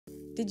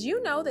Did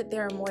you know that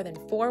there are more than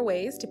 4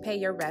 ways to pay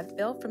your REV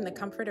bill from the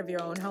comfort of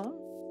your own home?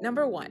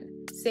 Number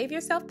 1, save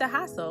yourself the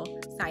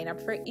hassle, sign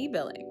up for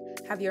e-billing.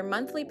 Have your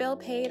monthly bill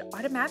paid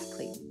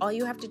automatically. All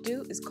you have to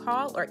do is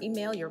call or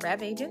email your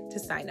REV agent to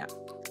sign up.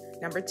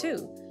 Number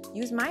 2,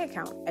 use my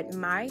account at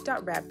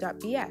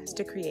my.rev.bs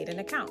to create an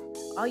account.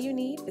 All you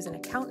need is an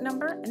account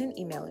number and an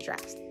email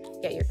address.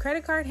 Get your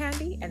credit card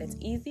handy and it's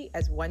easy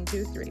as 1,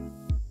 2, 3.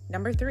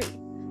 Number 3,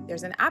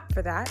 there's an app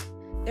for that.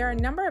 There are a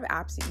number of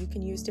apps that you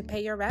can use to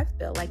pay your REV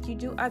bill like you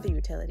do other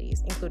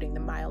utilities, including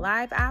the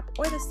MyLive app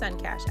or the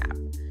SunCash app.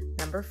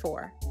 Number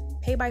 4,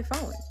 pay by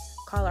phone.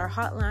 Call our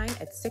hotline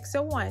at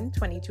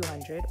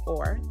 601-2200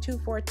 or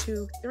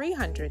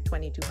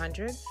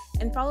 242-300-2200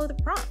 and follow the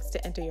prompts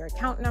to enter your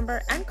account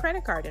number and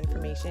credit card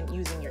information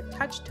using your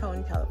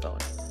touch-tone telephone.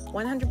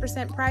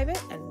 100%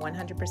 private and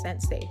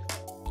 100% safe.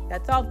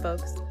 That's all,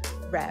 folks.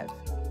 REV.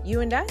 You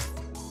and us,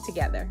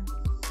 together.